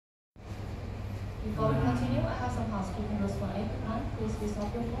Before we continue, I have some housekeeping rules for everyone. Please switch off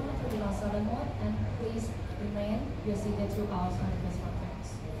your phone until the silent mode, and please remain your seated throughout the press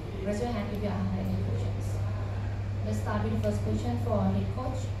conference. Raise your hand if you have any questions. Let's start with the first question for head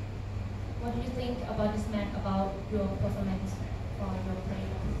coach. What do you think about this match, about your performance for your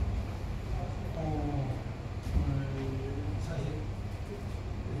player? 사실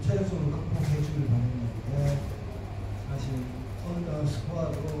체력적으로 극복해 주길 바랬는데 사실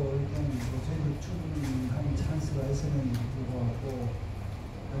스코어도 일단 저희도 충분한 찬스가 있었는데 불구하고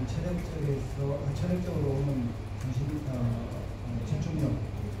체력적으로 오는 집중력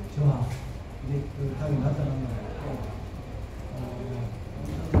저하 이게 답이 나타난 것 같고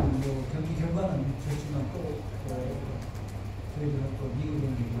경기 결과는 좋지만 또 저희들은 또 미국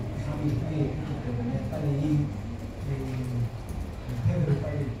경기 3위 후에 있기 때문에 빨리 이 패배를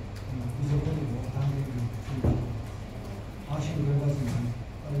빨리 잊어버리고 다음 경기를 아쉬운 결과지만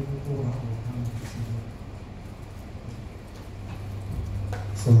빨리 극복을 하고 다음 경기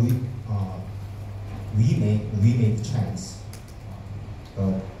So we made chance,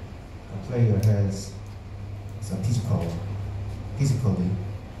 but the player has physically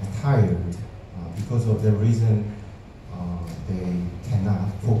tired because of the reason they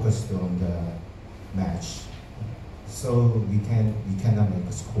cannot focus on the match. So we cannot make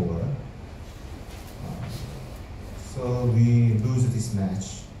a score. So we lose this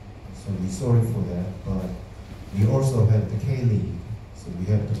match. So we're sorry for that, but we also have the K League. So we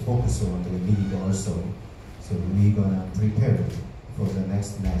have to focus on the league also. So we're gonna prepare for the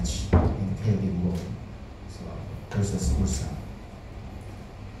next match in the K League World. So versus Ulsan.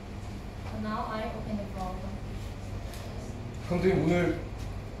 So now I open the floor. 감독님 오늘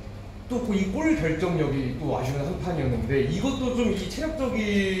또 이 골 결정력이 또 아쉬운 한 판이었는데 이것도 좀 이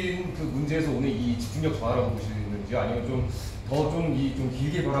체력적인 그 문제에서 오는 이 집중력 저하라고 보시는지 아니면 좀 더 좀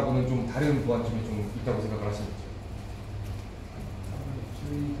길게 바라보는 좀 다른 보완점이 좀 있다고 생각을 하시는지.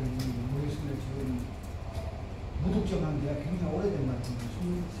 저희들이 모르겠습니다. 지금 무득점한 데가 굉장히 오래된 것 같은데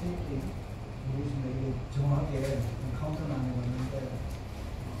 23개 모르겠습니다. 이게 정확하게 카운트는 안 해봤는데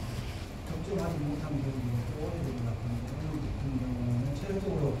득점하지 못한 경우가 오래된 것 같은데 오늘 같은 경우는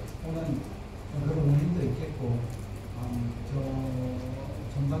체력적으로 오는 그런 원인도 있겠고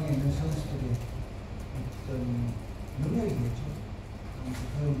전방에 있는 선수들이 어떤 능력이겠죠.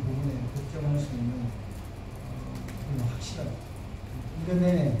 그런 부분에 득점할 수 있는 확실한 1년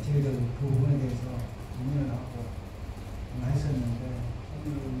내내 저희들 그 부분에 대해서 고민을 하고 했었는데 오늘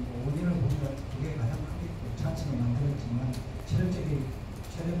원인을 보면 그게 가장 크겠고 찬스를 만들었지만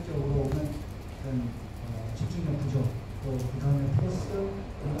체력적으로 오는 그런 집중력 부족 또 그 다음에 패스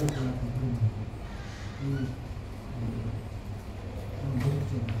그런 것들 같은 그런 부분 이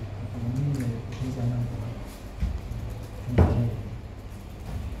모습 원인이 되지 않았나 생각합니다.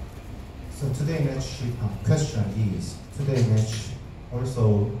 So today match question is today match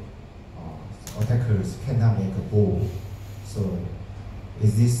also attackers cannot make a goal. So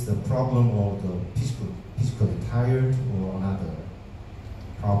is this the problem of the physically tired or another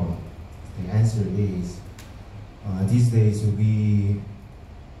problem? The answer is these days we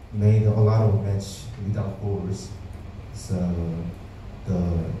made a lot of match without goals. So the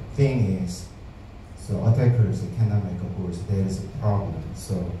thing is, so attackers cannot make a goal. So there is a problem.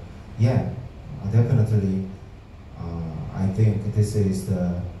 So yeah, definitely. I think this is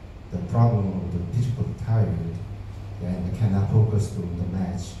the problem of the physically tired and cannot focus on the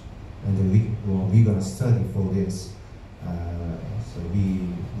match. And we're gonna study for this. So we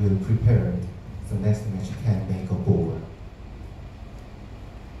will prepare the next match can make a goal.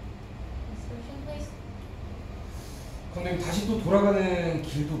 Next question, please. 감독님 다시 또 돌아가는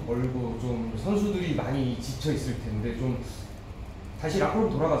길도 멀고 좀 선수들이 많이 지쳐 있을 텐데 좀 다시 라커룸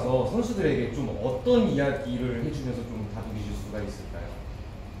돌아가서 선수들에게 좀 어떤 이야기를 해주면서 좀 다독이실 수가 있을까요?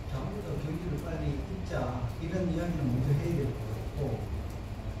 다음부터 경기를 빨리 뛰자 이런 이야기는 먼저 해야 될 것 같고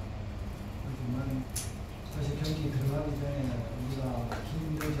하지만 사실 경기 들어가기 전에 우리가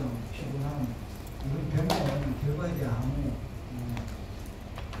힘들점, 피곤함 이런 병은 결과에 대한 아무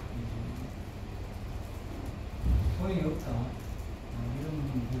소용이 없다 이런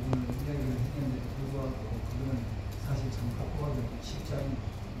부분을 이야기를 했는데 불구하고 그거는 사실 참 확보하기 쉽지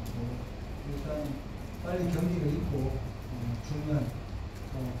않고 일단 빨리 경기를 잊고 중요한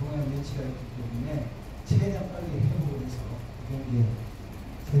동양 매치가 있기 때문에 최대한 빨리 회복을 해서 경기에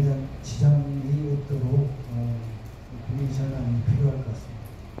최대한 지장이 없도록 분위기 전환이 필요할 것 같습니다.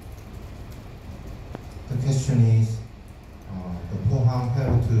 The question is, the Pohang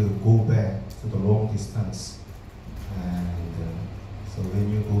have to go back to the long distance, and so when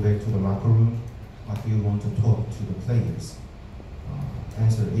you go back to the locker room, what do you want to talk to the players?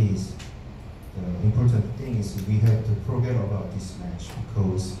 Answer is, the important thing is we have to forget about this match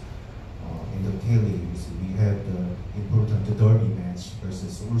because in the K-Leagues we have the important derby match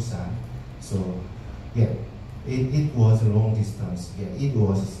versus Ulsan. So yeah, it was a long distance. Yeah, it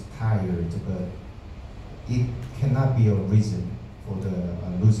was tired, but it cannot be a reason for the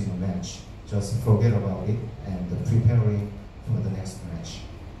losing a match. Just forget about it and preparing for the next match.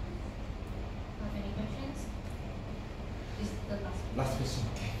 Any questions? Is the last 라스트 퀘스천.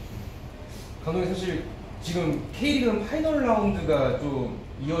 감독님 사실 지금 K리그는 파이널 라운드가 좀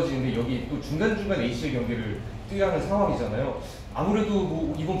이어지는데 여기 또 중간중간 ACL 경기를 뛰어야 하는 상황이잖아요. 아무래도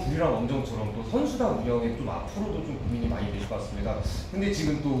뭐 이번 불이랑 원정처럼 또 선수단 운영에 좀 앞으로도 좀 고민이 많이 되실 것 같습니다. 근데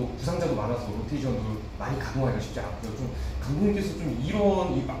지금 또 부상자도 많아서 로테이션도 많이 가동하기가 쉽지 않고요. 좀 감독님께서 좀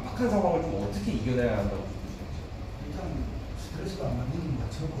이런 이 빡빡한 상황을 좀 어떻게 이겨내야 한다고 보시는지. 일단 스트레스가 안 받는 거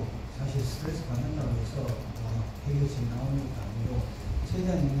맞췄고 사실 스트레스 받는다고 해서 해결책이 나오는 것도 아니고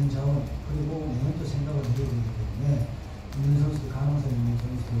최대한 있는 자원 그리고 내년도 생각을 해야 되기 때문에 있는 선수들 가능성 있는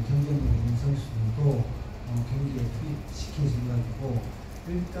선수들 경쟁력 있는 선수들도 경기에 투입시킬 생각이고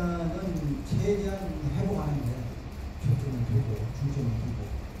일단은 최대한 회복하는 데 초점을 두고 중점을 두고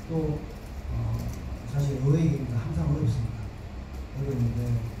또 사실 의외이기는 항상 어렵습니다. 어려운데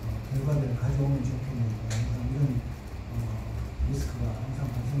결과를 가져오면 좋겠는데 항상 이런 리스크가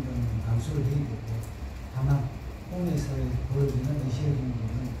항상 발생되는 감수를 해야 되고 다만 홈에서 보여지는 ACL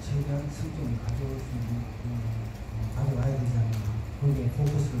경기는 최대한 승점을 가져올 수 있는 가져와야 되지 않나 거기에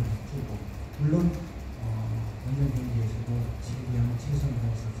포커스를 주고 물론 원정 경기에서도 최대한 최선을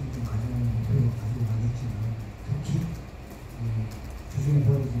다해서 승점 가져오는 노력을 가지고 가겠지만 특히 주중에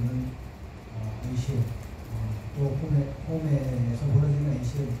벌어지는 ACL 또 홈에서 벌어지는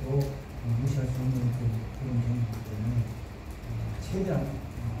ACL도 무시할 수 없는 그런 경기이기 때문에 최대한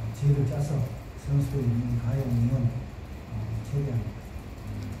지혜를 짜서 선수들 있는 가용이면 최대한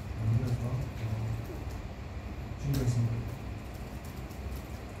만들어서 준비했습니다.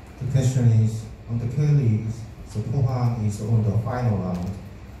 The question is on the K-Leagues. So Pohang is on the final round,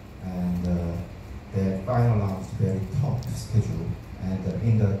 and the final round is very tough schedule. And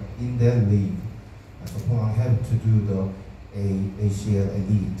in that league, so Pohang have to do the ACL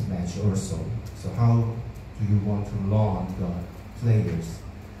Elite match also. So how do you want to learn the players?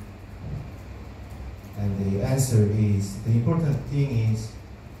 And the answer is the important thing is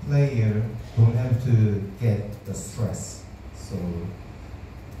player don't have to get the stress. So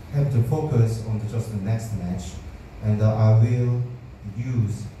have to focus on just the next match, and I will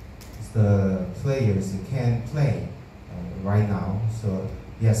use the players who can play right now. So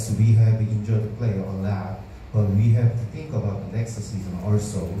yes, we have injured player a lot, but we have to think about the next season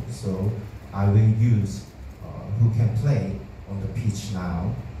also. So I will use who can play on the pitch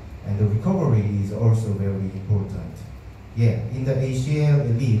now, and the recovery is also very important. Yeah, in the ACL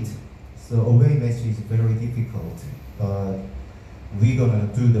Elite, so away match is very difficult, but we're gonna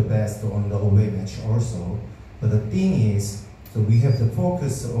do the best on the away match also. But the thing is, so we have to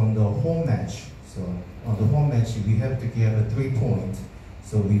focus on the home match. So on the home match, we have to get a 3 point.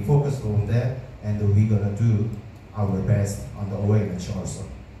 So we focus on that, and we're gonna do our best on the away match also.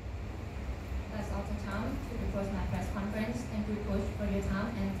 That's all the time to the first night press conference. Thank you, coach, for your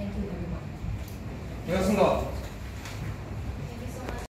time, and thank you, everyone. 고맙습니다.